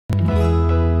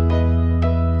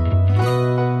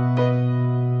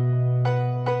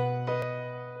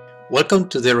Welcome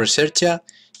to the Resairchia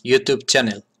YouTube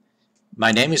channel.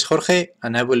 My name is Jorge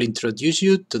and I will introduce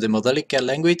you to the Modelica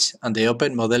language and the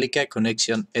OpenModelica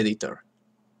connection editor.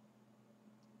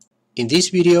 In this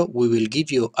video we will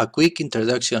give you a quick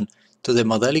introduction to the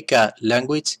Modelica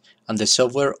language and the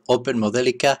software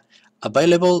OpenModelica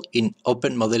available in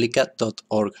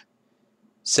openmodelica.org.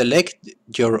 Select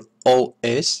your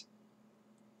OS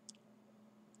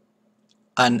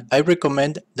and I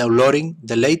recommend downloading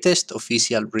the latest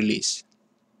official release.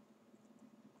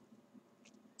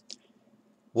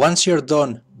 Once you're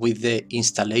done with the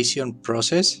installation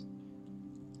process,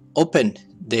 open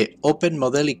the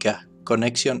OpenModelica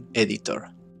connection editor.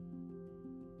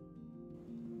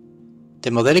 The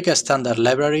Modelica standard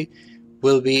library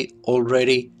will be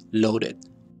already loaded.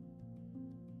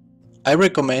 I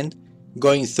recommend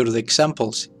going through the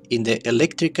examples in the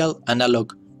electrical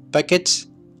analog package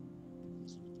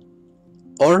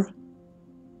or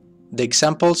the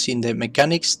examples in the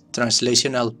mechanics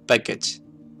translational package.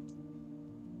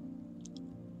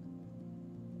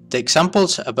 The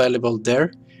examples available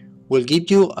there will give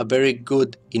you a very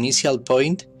good initial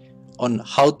point on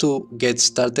how to get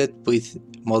started with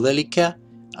Modelica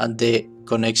and the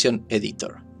connection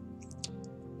editor.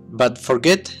 But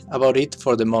forget about it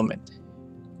for the moment.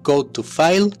 Go to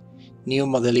File, New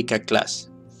Modelica Class.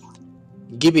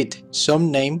 Give it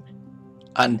some name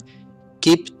and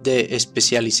keep the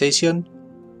specialization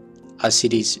as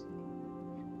it is.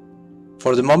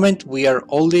 For the moment we are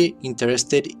only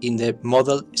interested in the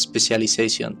model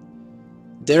specialization.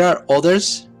 There are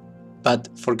others, but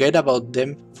forget about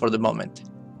them for the moment.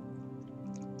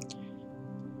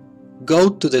 Go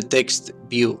to the text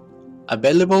view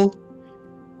available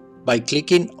by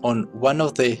clicking on one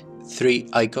of the three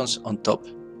icons on top.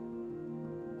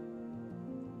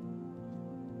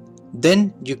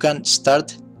 Then you can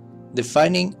start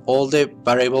defining all the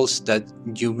variables that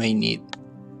you may need.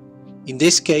 In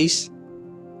this case,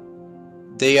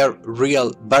 they are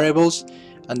real variables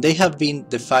and they have been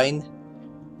defined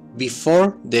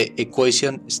before the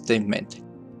equation statement.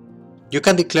 You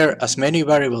can declare as many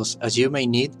variables as you may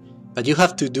need, but you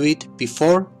have to do it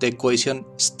before the equation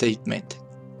statement.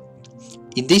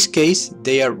 In this case,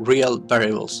 they are real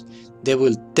variables. They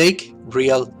will take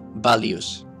real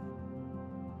values.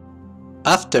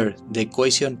 After the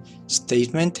equation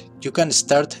statement, you can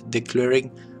start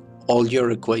declaring all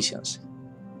your equations.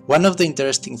 One of the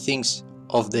interesting things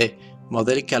of the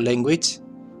Modelica language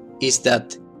is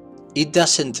that it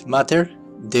doesn't matter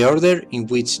the order in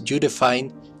which you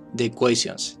define the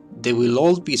equations. They will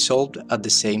all be solved at the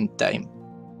same time.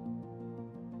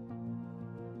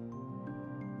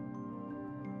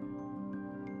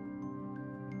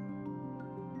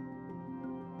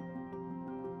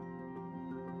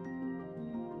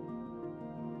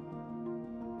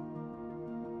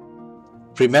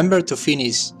 Remember to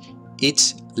finish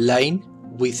each line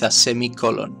with a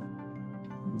semicolon.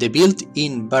 The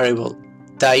built-in variable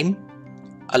time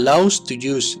allows to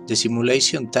use the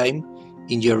simulation time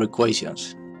in your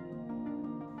equations.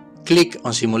 Click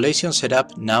on Simulation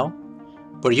Setup now,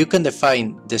 where you can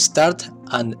define the start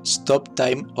and stop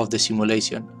time of the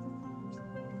simulation.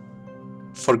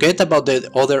 Forget about the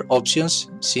other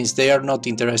options since they are not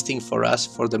interesting for us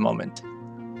for the moment.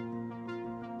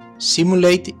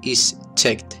 Simulate is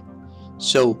checked,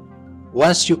 so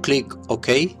once you click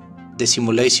OK, the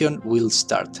simulation will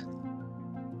start.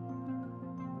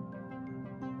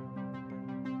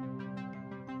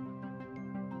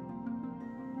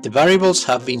 The variables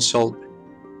have been solved.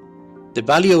 The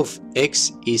value of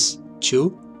x is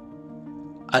 2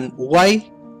 and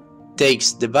y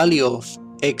takes the value of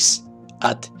x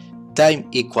at time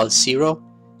equals 0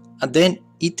 and then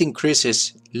it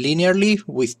increases linearly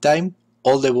with time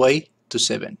all the way to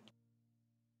 7.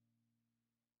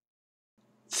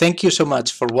 Thank you so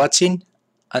much for watching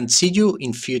and see you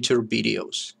in future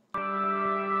videos.